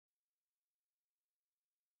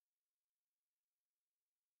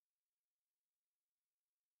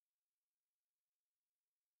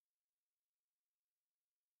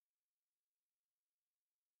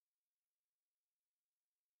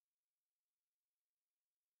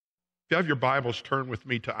you have your Bibles, turn with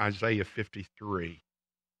me to Isaiah 53.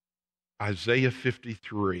 Isaiah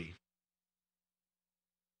 53.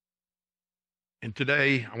 And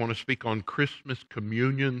today I want to speak on Christmas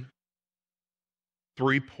communion.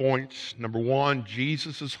 3 points. Number one,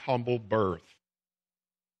 Jesus' humble birth.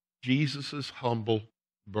 Jesus' humble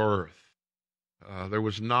birth. There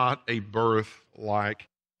was not a birth like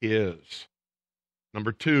his.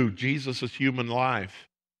 Number two, Jesus' human life.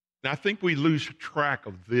 Now I think we lose track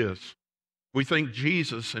of this. We think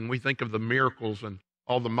Jesus and we think of the miracles and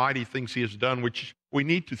all the mighty things he has done, which we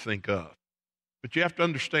need to think of. But you have to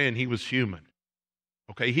understand he was human.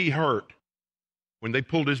 Okay, he hurt. When they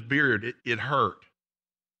pulled his beard, it hurt.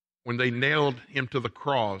 When they nailed him to the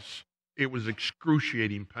cross, it was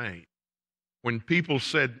excruciating pain. When people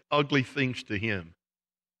said ugly things to him,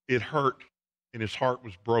 it hurt and his heart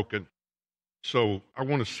was broken. So I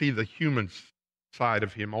want to see the human side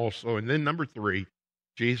of him also. And then number three,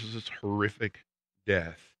 Jesus' horrific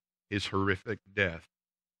death, his horrific death.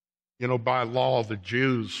 You know, by law, the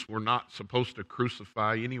Jews were not supposed to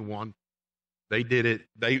crucify anyone. They did it.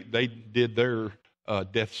 They did their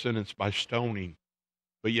death sentence by stoning.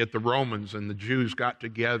 But yet the Romans and the Jews got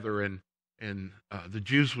together, and the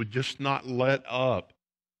Jews would just not let up.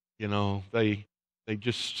 You know, they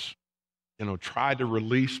just, tried to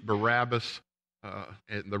release Barabbas,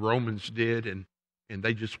 and the Romans did, and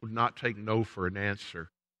they just would not take no for an answer.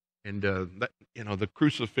 And, the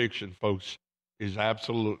crucifixion, folks, is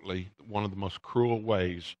absolutely one of the most cruel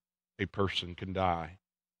ways a person can die.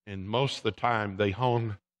 And most of the time, they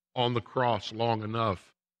hung on the cross long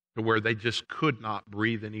enough to where they just could not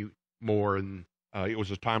breathe anymore. And it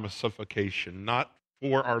was a time of suffocation, not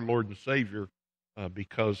for our Lord and Savior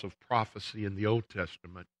because of prophecy in the Old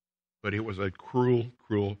Testament, but it was a cruel,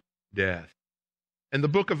 cruel death. And the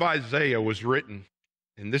book of Isaiah was written,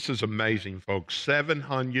 and this is amazing, folks,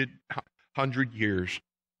 700 years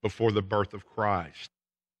before the birth of Christ.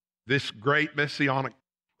 This great messianic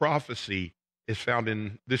prophecy is found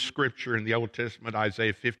in this scripture in the Old Testament,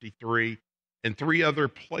 Isaiah 53, and 3 other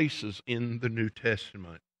places in the New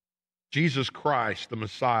Testament. Jesus Christ, the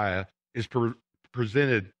Messiah, is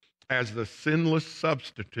presented as the sinless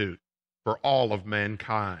substitute for all of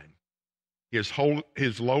mankind.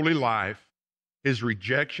 His lowly life, his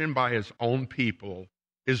rejection by his own people,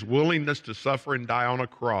 his willingness to suffer and die on a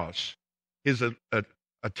cross, his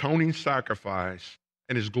atoning sacrifice,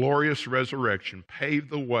 and his glorious resurrection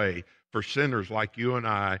paved the way for sinners like you and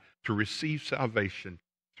I to receive salvation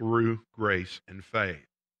through grace and faith.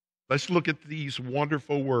 Let's look at these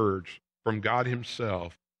wonderful words from God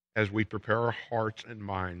himself as we prepare our hearts and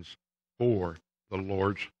minds for the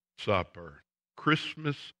Lord's Supper.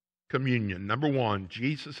 Christmas communion. Number one,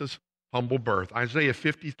 Jesus' humble birth. Isaiah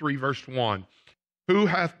 53, verse 1. Who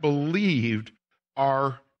hath believed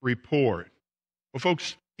our report? Well,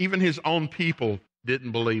 folks, even his own people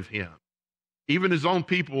didn't believe him. Even his own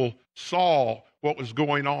people saw what was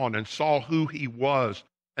going on and saw who he was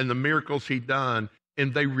and the miracles he'd done,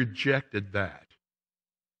 and they rejected that.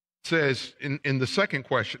 It says in the second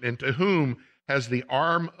question, and to whom has the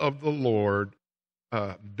arm of the Lord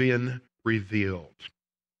been revealed?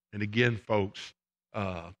 And again, folks,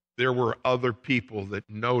 there were other people that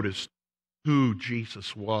noticed who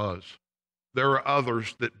Jesus was. There were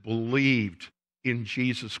others that believed in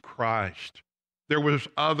Jesus Christ. There was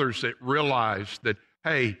others that realized that,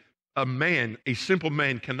 hey, a simple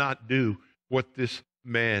man cannot do what this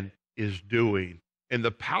man is doing. And the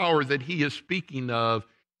power that he is speaking of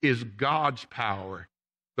is God's power.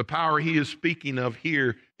 The power he is speaking of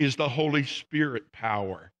here is the Holy Spirit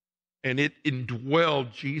power. And it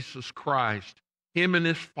indwelled Jesus Christ. Him and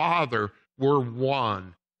his Father were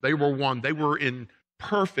one. They were one. They were in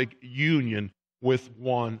perfect union with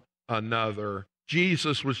one another.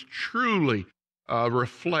 Jesus was truly a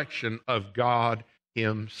reflection of God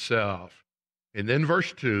himself. And then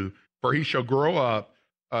verse 2, for he shall grow up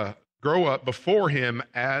before him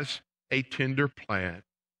as a tender plant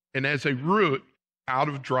and as a root out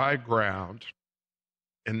of dry ground.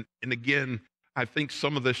 And again, I think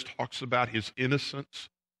some of this talks about his innocence,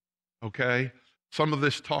 okay? Some of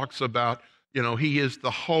this talks about, he is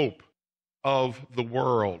the hope of the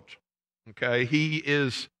world, okay? He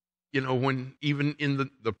is, when even in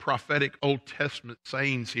the prophetic Old Testament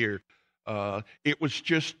sayings here, it was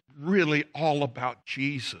just really all about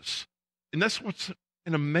Jesus. And that's what's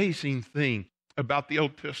an amazing thing about the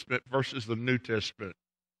Old Testament versus the New Testament.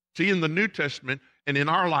 See, in the New Testament and in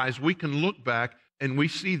our lives, we can look back and we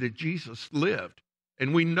see that Jesus lived.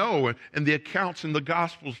 And we know, and the accounts in the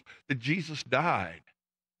Gospels, that Jesus died.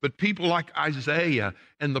 But people like Isaiah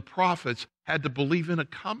and the prophets had to believe in a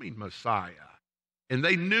coming Messiah. And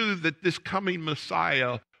they knew that this coming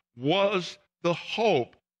Messiah was the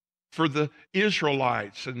hope for the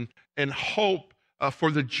Israelites and hope for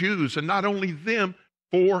the Jews, and not only them,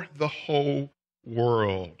 for the whole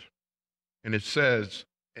world. And it says,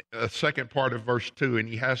 a second part of verse 2, and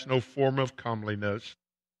he has no form of comeliness.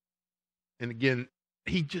 And again,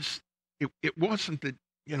 it wasn't that,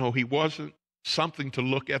 he wasn't something to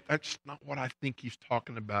look at. That's not what I think he's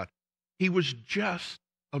talking about. He was just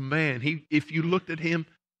a man. If you looked at him,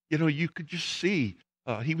 you could just see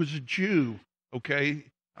he was a Jew, okay?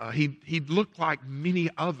 He looked like many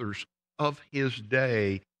others of his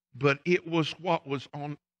day, but it was what was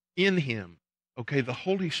in him, okay, the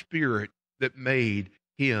Holy Spirit that made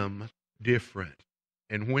him different.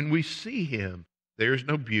 And when we see him, there's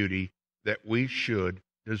no beauty that we should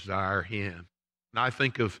desire him. And I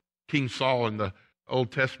think of King Saul in the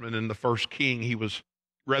Old Testament. In the first king, he was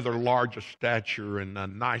rather large of stature and a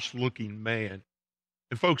nice looking man.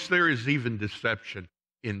 And folks, there is even deception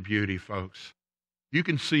in beauty, folks. You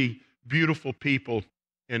can see beautiful people,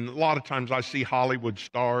 and a lot of times I see Hollywood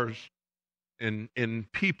stars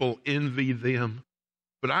and people envy them.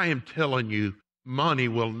 But I am telling you, money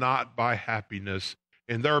will not buy happiness.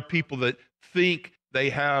 And there are people that think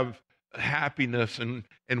they have happiness, and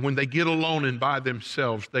when they get alone and by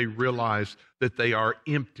themselves, they realize that they are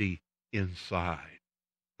empty inside.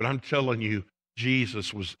 But I'm telling you,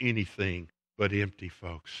 Jesus was anything but empty,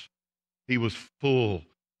 folks. He was full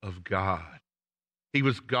of God. He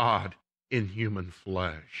was God in human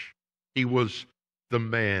flesh. He was the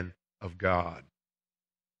man of God.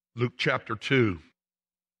 Luke chapter 2.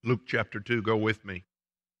 Luke chapter 2, go with me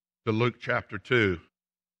to Luke chapter 2.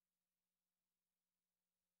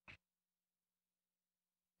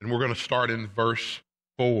 And we're going to start in verse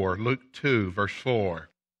 4. Luke 2, verse 4.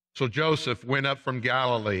 So Joseph went up from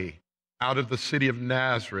Galilee, out of the city of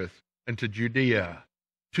Nazareth, into Judea,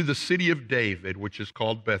 to the city of David, which is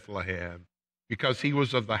called Bethlehem, because he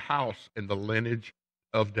was of the house and the lineage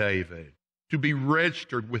of David, to be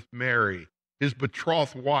registered with Mary, his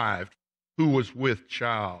betrothed wife, who was with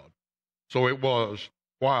child. So it was,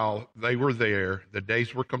 while they were there, the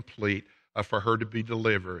days were complete for her to be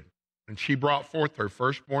delivered. And she brought forth her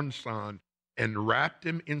firstborn son and wrapped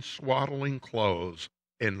him in swaddling clothes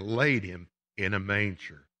and laid him in a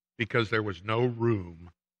manger, because there was no room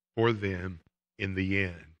for them in the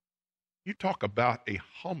inn. You talk about a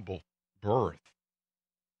humble birth.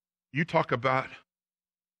 You talk about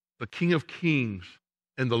the King of Kings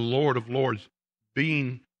and the Lord of Lords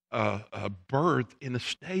being birthed in a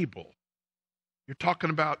stable. You're talking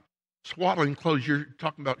about swaddling clothes. You're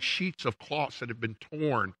talking about sheets of cloths that have been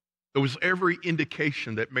torn. There was every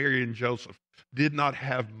indication that Mary and Joseph did not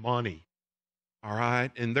have money, all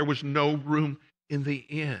right? And there was no room in the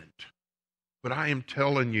inn. But I am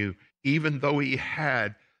telling you, even though he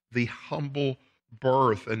had the humble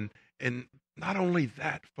birth, and not only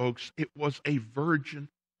that, folks, it was a virgin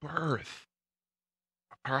birth.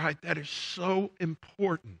 All right, that is so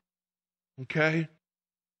important, okay?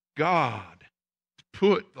 God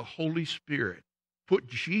put the Holy Spirit, put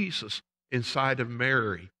Jesus inside of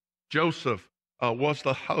Mary. Joseph was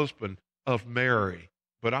the husband of Mary.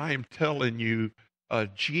 But I am telling you,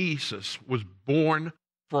 Jesus was born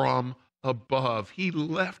from above. He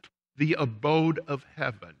left the abode of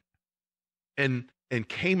heaven and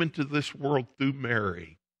came into this world through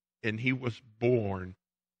Mary, and he was born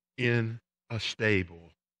in a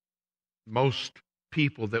stable. Most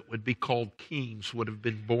people that would be called kings would have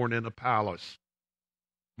been born in a palace.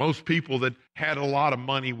 Most people that had a lot of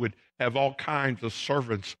money would have all kinds of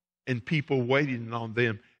servants and people waiting on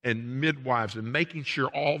them and midwives and making sure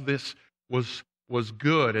all this was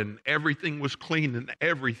good and everything was clean and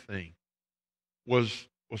everything was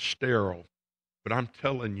sterile. But I'm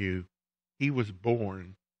telling you, he was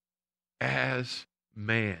born as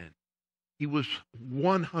man. He was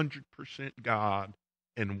 100% God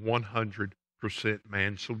and 100%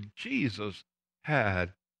 man. So Jesus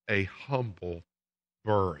had a humble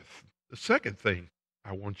birth. The second thing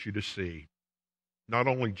I want you to see, not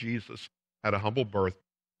only Jesus had a humble birth,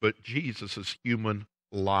 but Jesus' human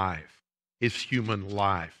life, his human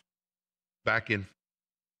life. Back in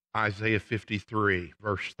Isaiah 53,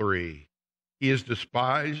 verse 3, he is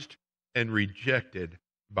despised and rejected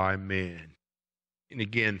by men. And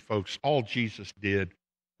again, folks, all Jesus did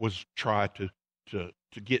was try to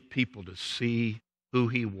get people to see who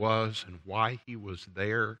he was and why he was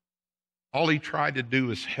there. All he tried to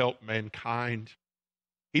do is help mankind.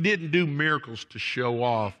 He didn't do miracles to show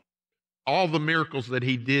off. All the miracles that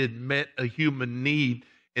he did met a human need,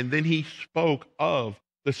 and then he spoke of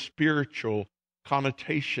the spiritual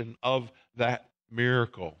connotation of that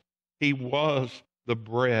miracle. He was the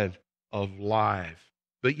bread of life.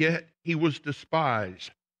 But yet he was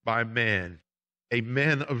despised by men, a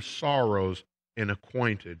man of sorrows and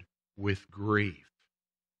acquainted with grief.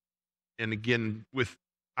 And again,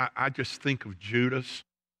 I just think of Judas,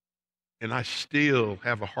 and I still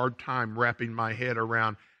have a hard time wrapping my head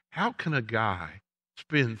around how can a guy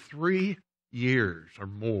spend 3 years or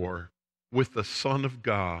more with the Son of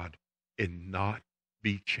God and not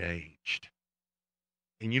be changed?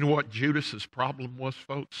 And you know what Judas's problem was,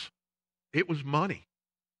 folks? It was money.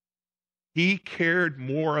 He cared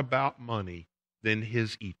more about money than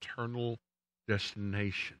his eternal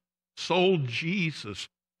destination. Sold Jesus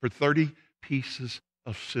for 30 pieces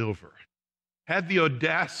of silver. Had the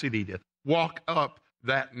audacity to walk up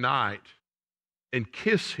that night and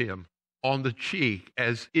kiss him on the cheek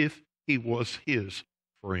as if he was his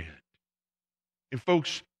friend. And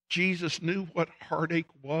folks, Jesus knew what heartache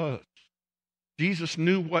was. Jesus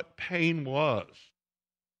knew what pain was.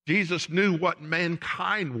 Jesus knew what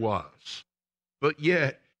mankind was. But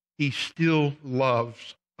yet, he still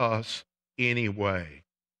loves us anyway.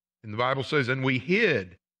 And the Bible says, and we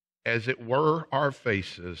hid, as it were, our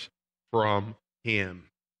faces from him.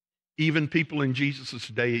 Even people in Jesus'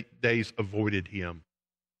 days avoided him.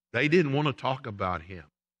 They didn't want to talk about him.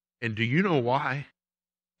 And do you know why?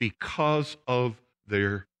 Because of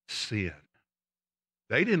their sin.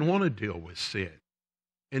 They didn't want to deal with sin.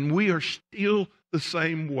 And we are still the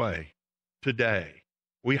same way today.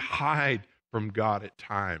 We hide from God at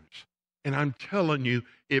times. And I'm telling you,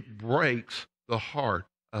 it breaks the heart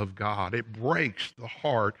of God. It breaks the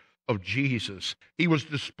heart of Jesus. He was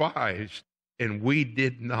despised, and we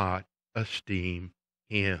did not esteem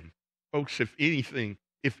him. Folks, if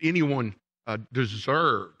anyone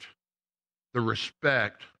deserved the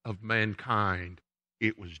respect of mankind,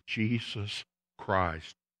 it was Jesus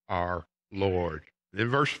Christ, our Lord. Then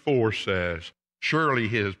verse 4 says, surely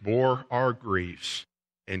he has bore our griefs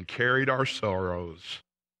and carried our sorrows,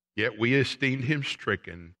 yet we esteemed him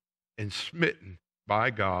stricken and smitten by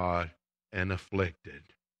God and afflicted.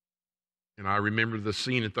 And I remember the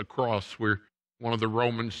scene at the cross where one of the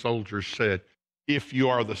Roman soldiers said, if you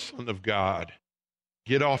are the Son of God,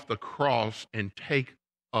 get off the cross and take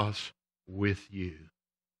us with you.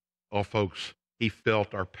 Oh, folks, he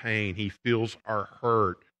felt our pain. He feels our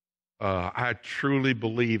hurt. I truly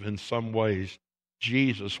believe in some ways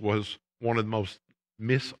Jesus was one of the most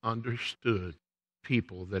misunderstood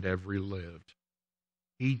people that ever lived.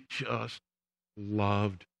 He just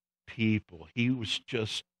loved people. He was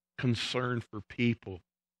just concerned for people.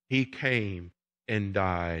 He came and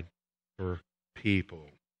died for people.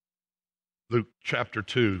 Luke chapter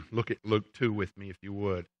 2. Look at Luke 2 with me if you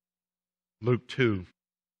would. Luke 2.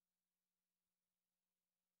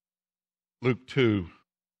 Luke 2,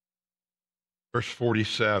 verse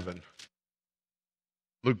 47.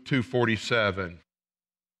 Luke 2:47.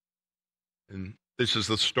 And this is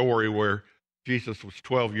the story where Jesus was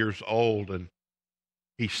 12 years old, and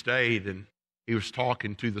he stayed, and he was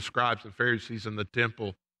talking to the scribes and Pharisees in the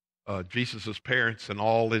temple. Jesus' parents and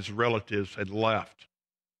all his relatives had left,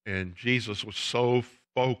 and Jesus was so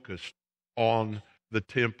focused on the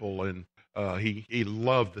temple, and he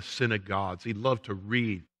loved the synagogues. He loved to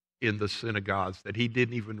read in the synagogues that he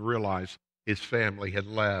didn't even realize his family had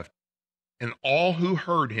left. And all who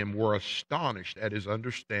heard him were astonished at his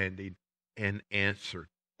understanding and answered.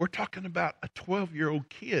 We're talking about a 12-year-old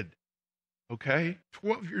kid, okay?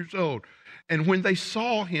 12 years old. And when they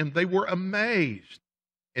saw him, they were amazed.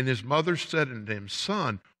 And his mother said unto him,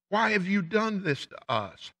 son, why have you done this to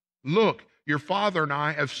us? Look, your father and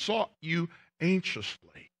I have sought you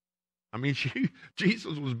anxiously. I mean,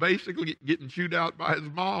 Jesus was basically getting chewed out by his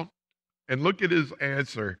mom. And look at his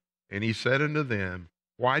answer. And he said unto them,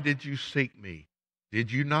 why did you seek me?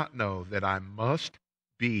 Did you not know that I must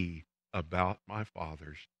be about my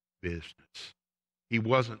Father's business? He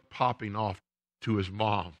wasn't popping off to his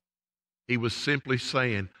mom. He was simply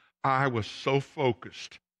saying, I was so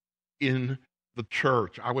focused in the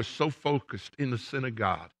church. I was so focused in the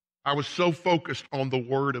synagogue. I was so focused on the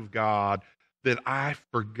Word of God that I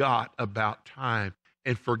forgot about time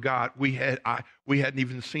and forgot we hadn't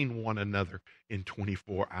even seen one another in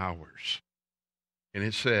 24 hours. And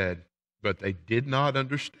it said, but they did not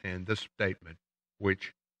understand the statement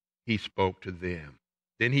which he spoke to them.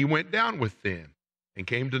 Then he went down with them and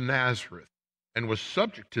came to Nazareth and was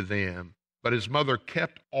subject to them. But his mother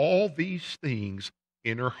kept all these things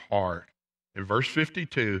in her heart. In verse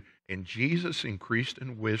 52, and Jesus increased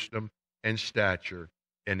in wisdom and stature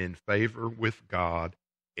and in favor with God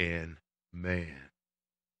and man.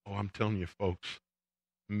 Oh, I'm telling you, folks,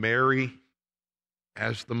 Mary,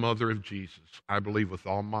 as the mother of Jesus, I believe with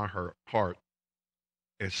all my heart,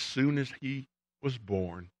 as soon as he was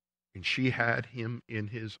born and she had him in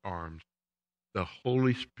his arms, the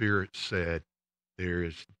Holy Spirit said, there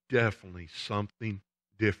is definitely something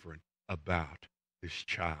different about this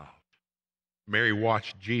child. Mary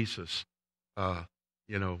watched Jesus, uh,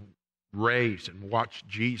 you know, raise and watched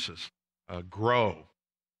Jesus grow.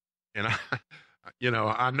 And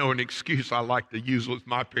I know an excuse I like to use with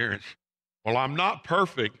my parents. Well, I'm not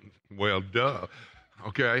perfect. Well, duh.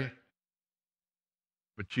 Okay.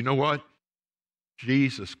 But you know what?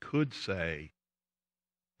 Jesus could say,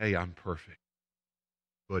 hey, I'm perfect.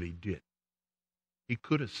 But he didn't. He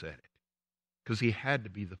could have said it because he had to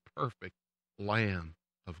be the perfect Lamb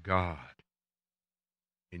of God.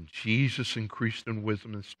 And Jesus increased in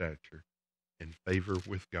wisdom and stature and favor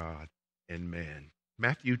with God and man.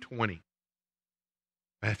 Matthew 20.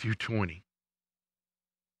 Matthew 20.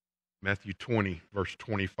 Matthew 20, verse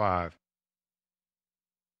 25.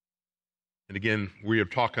 And again, we are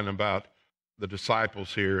talking about the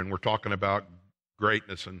disciples here, and we're talking about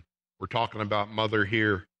greatness, and we're talking about mother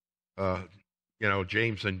here,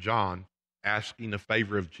 James and John asking a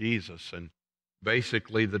favor of Jesus. And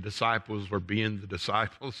basically, the disciples were being the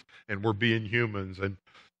disciples, and we're being humans. And,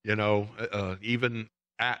 even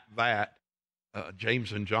at that,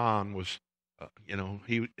 James and John was,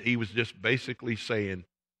 he was just basically saying,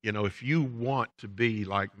 if you want to be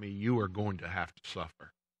like me, you are going to have to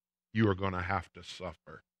suffer. You are going to have to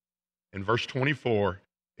suffer. In verse 24,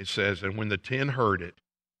 it says, and when the 10 heard it,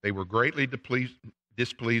 they were greatly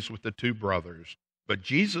displeased with the two brothers. But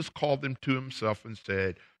Jesus called them to himself and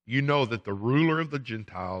said, you know that the ruler of the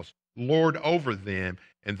Gentiles lord over them,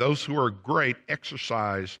 and those who are great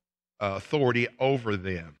exercise authority over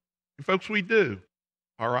them. And folks, we do.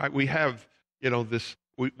 All right, we have,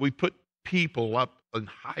 we put people up in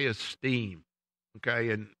high esteem, okay,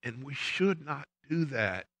 and we should not do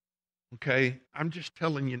that, okay? I'm just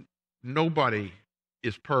telling you, nobody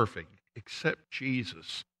is perfect except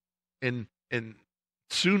Jesus. And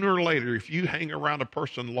sooner or later, if you hang around a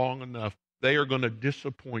person long enough, they are going to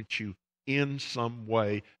disappoint you in some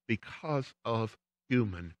way because of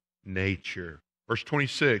human nature. Verse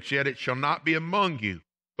 26, yet it shall not be among you,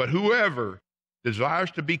 but whoever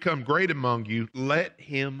desires to become great among you, let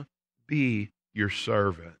him be your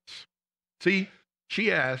servants. See,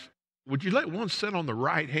 she asked, would you let one sit on the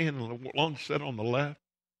right hand and one sit on the left?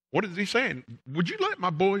 What is he saying? Would you let my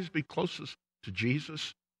boys be closest to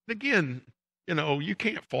Jesus? And again, you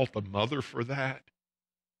can't fault the mother for that.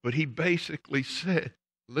 But he basically said,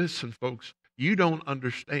 listen, folks, you don't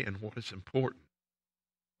understand what is important.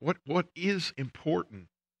 What is important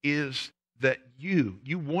is that you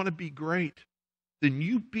want to be great, then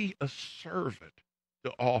you be a servant to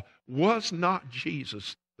all. Was not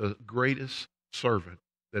Jesus the greatest servant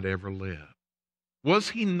that ever lived? Was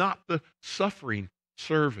he not the suffering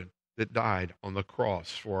servant that died on the cross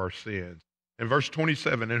for our sins? In verse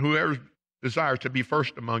 27, and whoever desires to be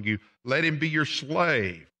first among you, let him be your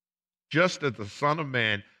slave, just as the Son of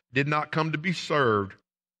Man did not come to be served,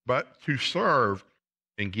 but to serve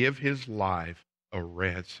and give his life a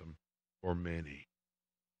ransom for many.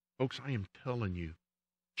 Folks, I am telling you,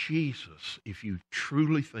 Jesus, if you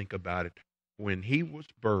truly think about it, when he was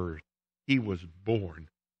birthed, he was born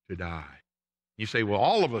to die. You say, well,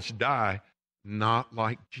 all of us die. Not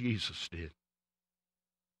like Jesus did.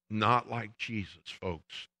 Not like Jesus,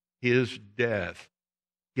 folks. His death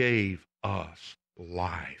gave us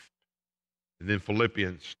life. And then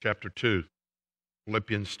Philippians chapter 2.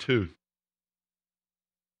 Philippians 2.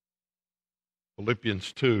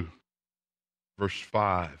 Philippians 2, verse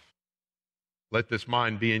 5. Let this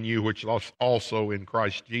mind be in you, which was also in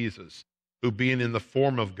Christ Jesus, who being in the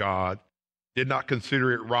form of God, did not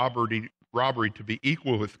consider it robbery to be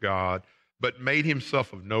equal with God, but made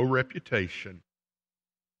himself of no reputation.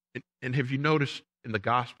 And have you noticed in the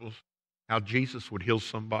Gospels how Jesus would heal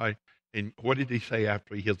somebody? And what did he say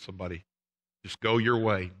after he healed somebody? Just go your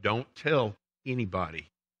way. Don't tell anybody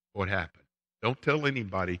what happened. Don't tell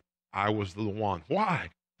anybody I was the one. Why?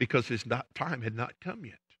 Because his time had not come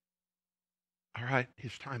yet. All right?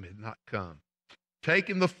 His time had not come.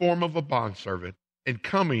 Taking the form of a bondservant and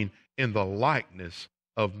coming in the likeness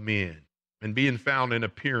of men, and being found in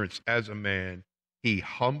appearance as a man, he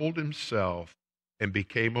humbled himself and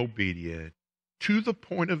became obedient to the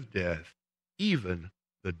point of death, even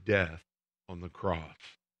the death on the cross.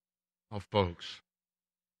 Oh, folks,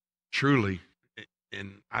 truly,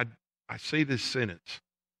 and I say this sentence,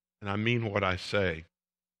 and I mean what I say.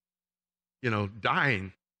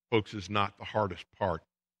 Dying, folks, is not the hardest part.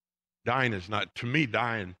 Dying is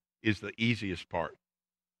the easiest part,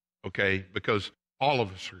 okay? Because all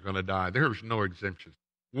of us are going to die. There's no exemptions.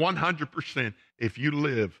 100%. If you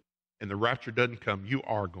live and the rapture doesn't come, you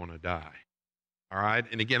are going to die. All right?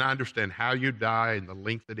 And again, I understand how you die and the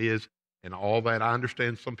length it is and all that. I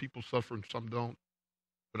understand some people suffer and some don't.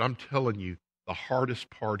 But I'm telling you, the hardest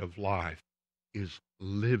part of life is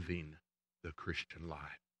living the Christian life.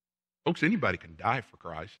 Folks, anybody can die for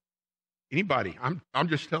Christ. Anybody. I'm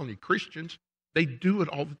just telling you, Christians, they do it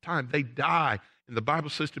all the time. They die. And the Bible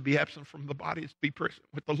says to be absent from the body is to be present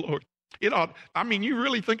with the Lord. I mean, you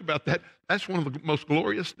really think about that. That's one of the most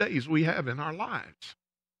glorious days we have in our lives.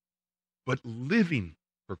 But living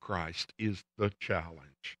for Christ is the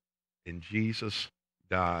challenge. And Jesus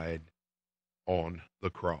died on the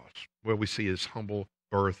cross, where we see his humble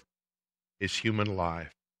birth, his human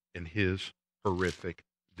life, and his horrific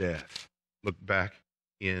death. Look back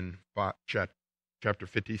in chapter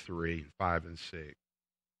 53, 5 and 6.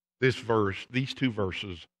 These two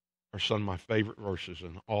verses are some of my favorite verses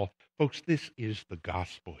in all. Folks, this is the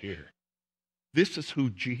gospel here. This is who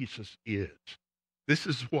Jesus is. This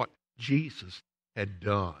is what Jesus had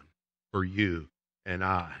done for you and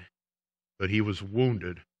I. But he was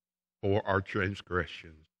wounded for our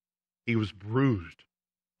transgressions. He was bruised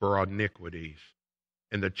for our iniquities.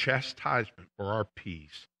 And the chastisement for our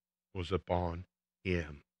peace was upon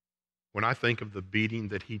him. When I think of the beating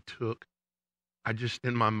that he took,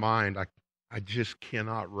 in my mind, I just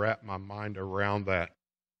cannot wrap my mind around that.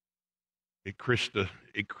 At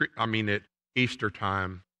Easter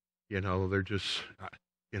time, they're just,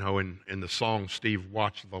 in the song, Steve,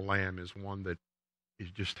 Watch the Lamb is one that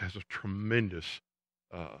it just has a tremendous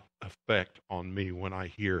effect on me when I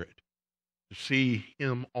hear it. To see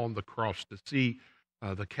him on the cross, to see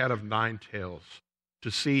the cat of nine tails, to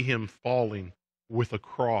see him falling with a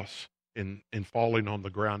cross and falling on the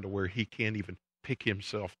ground to where he can't even pick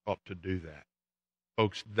himself up to do that.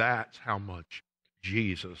 Folks, that's how much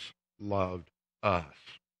Jesus loved us.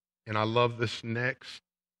 And I love this next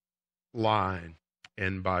line,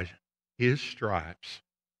 and by his stripes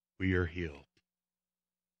we are healed.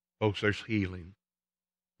 Folks, there's healing.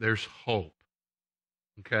 There's hope.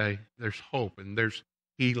 Okay? There's hope and there's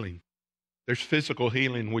healing. There's physical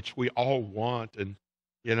healing, which we all want, and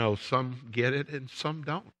some get it and some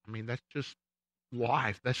don't. I mean, that's just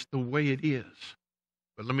life. That's the way it is.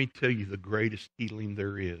 But let me tell you the greatest healing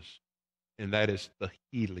there is, and that is the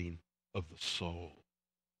healing of the soul.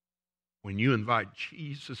 When you invite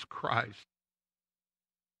Jesus Christ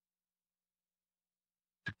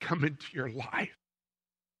to come into your life,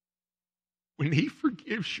 when he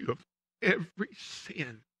forgives you of every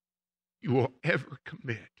sin you will ever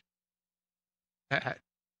commit, that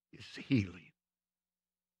is healing.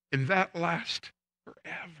 And that lasts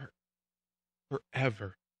forever,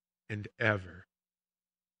 forever and ever.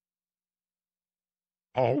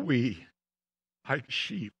 All we, like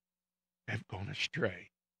sheep, have gone astray.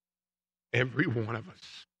 Every one of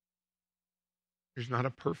us. There's not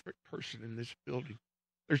a perfect person in this building.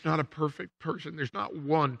 There's not a perfect person. There's not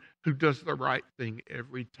one who does the right thing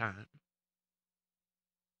every time.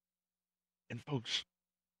 And folks,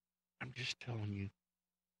 I'm just telling you,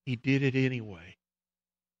 he did it anyway.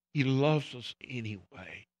 He loves us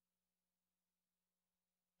anyway.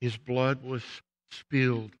 His blood was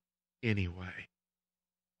spilled anyway.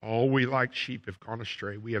 All we like sheep have gone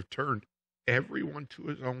astray. We have turned everyone to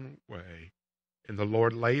his own way, and the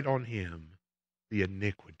Lord laid on him the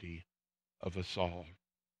iniquity of us all.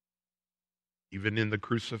 Even in the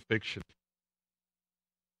crucifixion,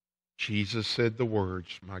 Jesus said the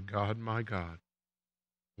words, my God,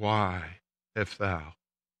 why hast thou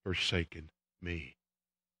forsaken me?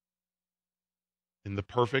 In the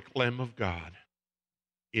perfect Lamb of God,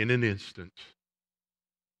 in an instant,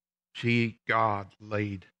 God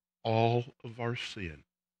laid all of our sin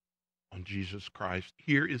on Jesus Christ.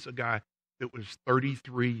 Here is a guy that was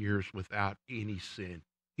 33 years without any sin.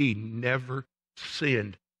 He never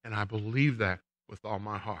sinned, and I believe that with all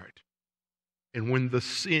my heart. And when the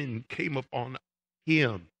sin came upon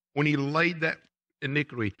him, when he laid that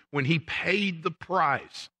iniquity, when he paid the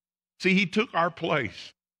price, see, he took our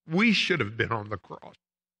place. We should have been on the cross.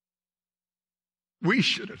 We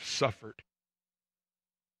should have suffered.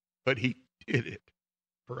 But he did it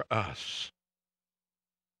for us.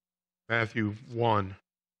 Matthew 1:21.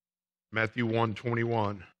 Matthew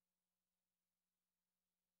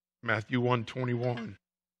 1:21.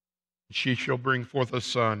 She shall bring forth a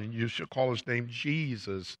son, and you shall call his name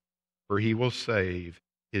Jesus, for he will save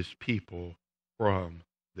his people from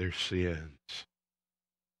their sins.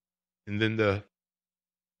 And then the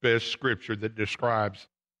best scripture that describes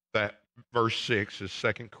that verse 6 is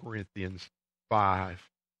 2 Corinthians 5.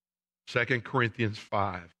 2 Corinthians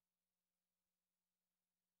 5.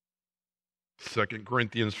 2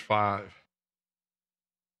 Corinthians 5,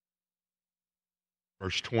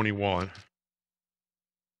 verse 21.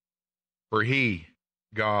 For he,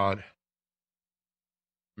 God,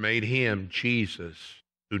 made him, Jesus,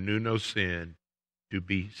 who knew no sin, to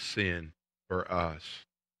be sin for us.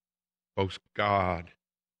 Folks, God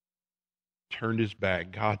turned his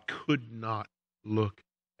back. God could not look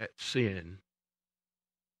at sin.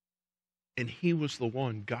 And he was the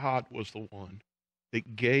one, God was the one,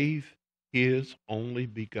 that gave his only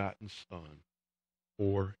begotten Son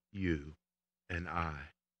for you and I.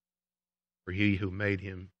 For he who made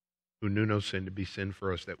him, who knew no sin, to be sin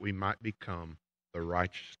for us, that we might become the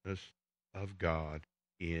righteousness of God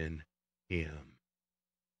in him.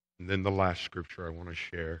 And then the last scripture I want to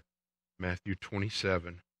share, Matthew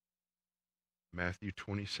 27. Matthew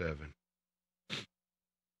 27.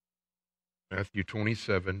 Matthew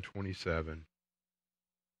 27:27.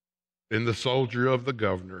 Then the soldier of the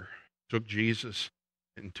governor took Jesus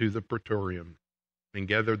into the praetorium and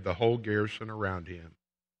gathered the whole garrison around him.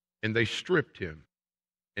 And they stripped him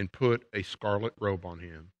and put a scarlet robe on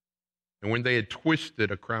him. And when they had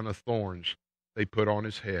twisted a crown of thorns, they put on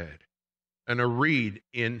his head, and a reed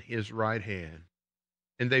in his right hand.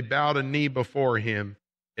 And they bowed a knee before him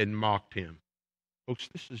and mocked him. Folks,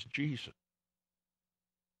 this is Jesus.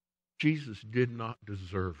 Jesus did not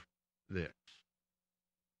deserve this.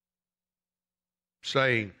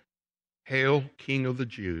 Saying, "Hail, King of the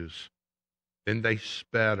Jews." Then they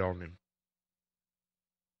spat on him.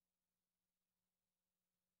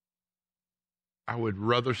 I would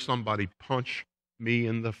rather somebody punch me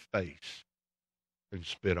in the face than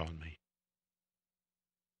spit on me.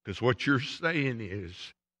 Because what you're saying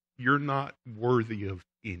is, you're not worthy of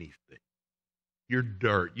anything. You're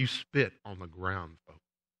dirt. You spit on the ground, folks.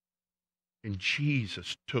 And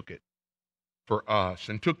Jesus took it for us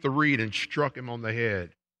and took the reed and struck him on the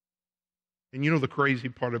head. And you know the crazy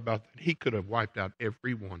part about that? He could have wiped out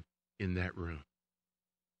everyone in that room.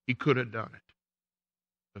 He could have done it.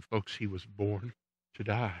 But folks, he was born to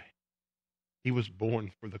die. He was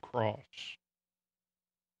born for the cross.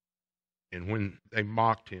 And when they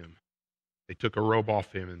mocked him, they took a robe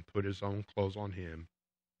off him and put his own clothes on him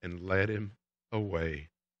and led him away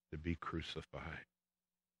to be crucified.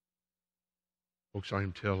 Folks,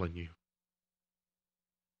 I'm telling you,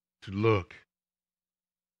 to look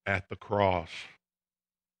at the cross.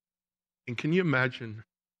 And can you imagine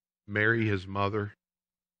Mary, his mother,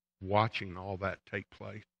 watching all that take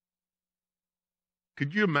place?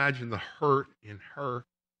 Could you imagine the hurt in her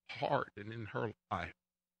heart and in her life?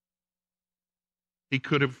 He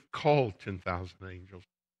could have called 10,000 angels,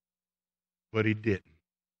 but he didn't.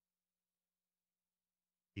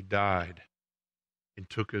 He died and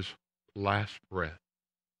took his last breath,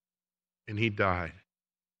 and he died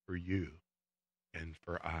for you and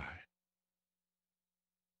for I.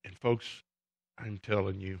 And folks, I'm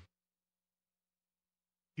telling you,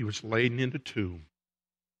 he was laid in a tomb.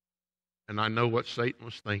 And I know what Satan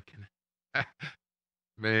was thinking.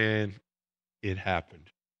 Man, it happened.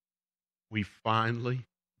 We finally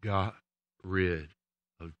got rid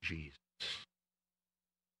of Jesus.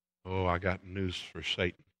 Oh, I got news for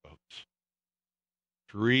Satan, folks.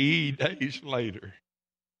 3 days later,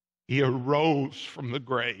 he arose from the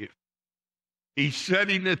grave. He's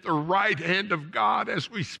sitting at the right hand of God as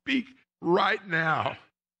we speak right now.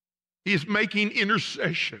 He is making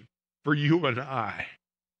intercession for you and I.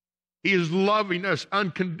 He is loving us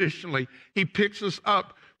unconditionally. He picks us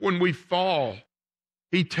up when we fall.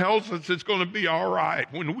 He tells us it's going to be all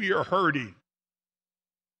right when we are hurting.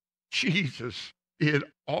 Jesus did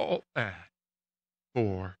all that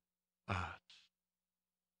for us.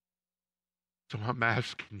 So I'm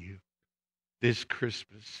asking you this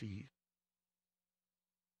Christmas season,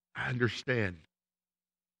 I understand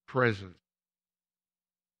presents.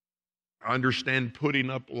 I understand putting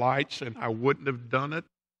up lights, and I wouldn't have done it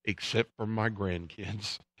except for my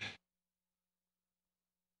grandkids.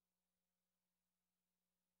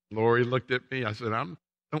 Lori looked at me. I said, I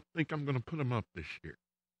don't think I'm going to put them up this year.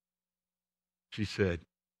 She said,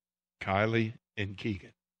 Kylie and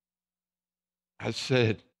Keegan. I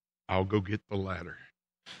said, I'll go get the ladder.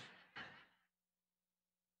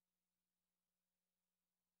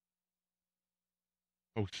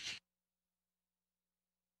 Folks,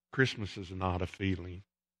 Christmas is not a feeling.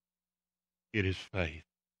 It is faith.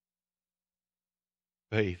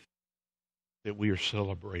 Faith that we are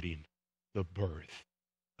celebrating the birth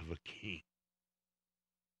of a king.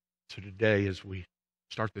 So today, as we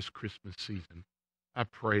start this Christmas season, I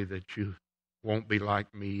pray that you won't be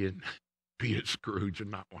like me and be a Scrooge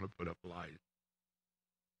and not want to put up lights.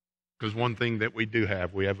 Because one thing that we do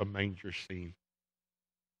have, we have a manger scene.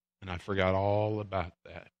 And I forgot all about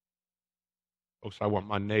that. Folks, I want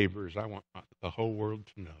my neighbors, I want the whole world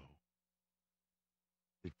to know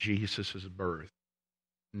that Jesus' birth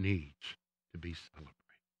needs to be celebrated.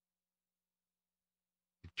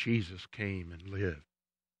 That Jesus came and lived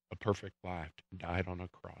a perfect life and died on a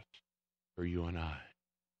cross for you and I.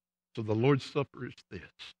 So the Lord's Supper is this.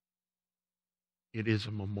 It is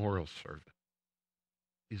a memorial service.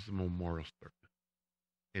 It is a memorial service.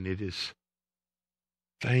 And it is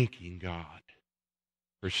thanking God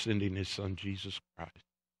for sending his son Jesus Christ.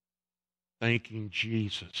 Thanking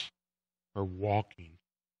Jesus for walking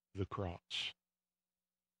the cross.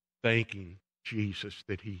 Thanking Jesus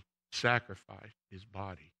that he sacrificed his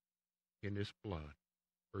body and his blood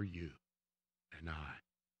for you and I.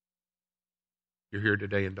 You're here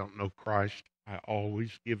today and don't know Christ, I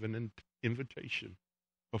always give an invitation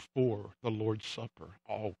before the Lord's Supper,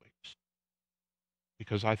 always.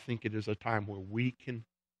 Because I think it is a time where we can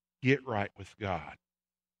get right with God,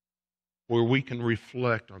 where we can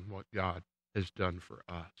reflect on what God has done for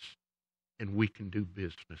us, and we can do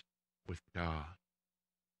business with God.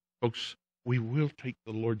 Folks, we will take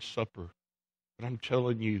the Lord's Supper, but I'm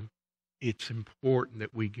telling you, it's important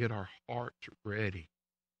that we get our hearts ready.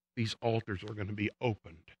 These altars are going to be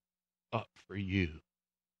opened up for you.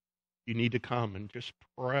 You need to come and just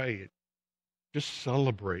pray, just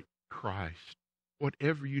celebrate Christ.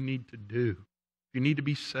 Whatever you need to do. If you need to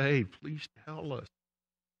be saved, please tell us.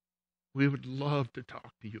 We would love to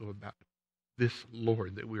talk to you about this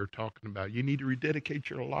Lord that we are talking about. You need to rededicate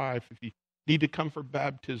your life. If you need to come for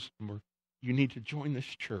baptism, or you need to join this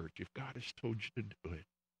church, if God has told you to do it,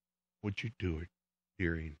 would you do it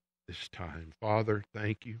during this time? Father,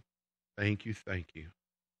 thank you, thank you, thank you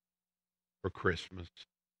for Christmas.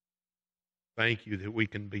 Thank you that we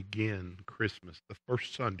can begin Christmas, the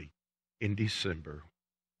first Sunday in December,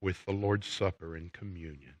 with the Lord's Supper and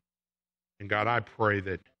communion. And God, I pray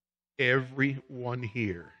that everyone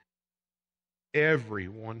here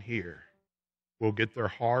will get their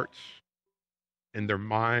hearts and their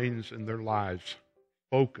minds and their lives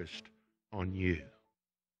focused on you.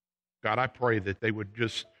 God, I pray that they would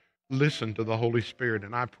just listen to the Holy Spirit,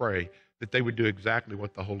 and I pray that they would do exactly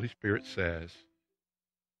what the Holy Spirit says.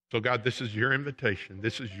 So, God, this is your invitation.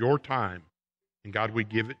 This is your time. And, God, we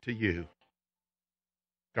give it to you.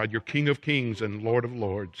 God, you're King of Kings and Lord of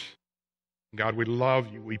Lords. God, we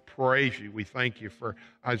love you. We praise you. We thank you for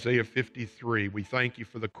Isaiah 53. We thank you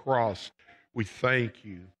for the cross. We thank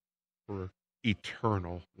you for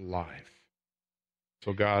eternal life.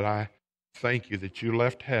 So, God, I thank you that you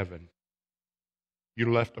left heaven.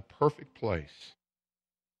 You left a perfect place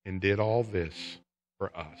and did all this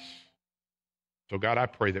for us. So, God, I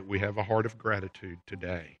pray that we have a heart of gratitude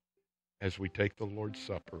today as we take the Lord's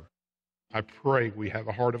Supper. I pray we have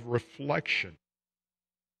a heart of reflection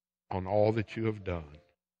on all that you have done.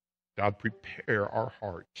 God, prepare our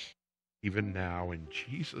hearts even now. In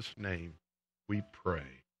Jesus' name we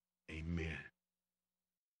pray. Amen.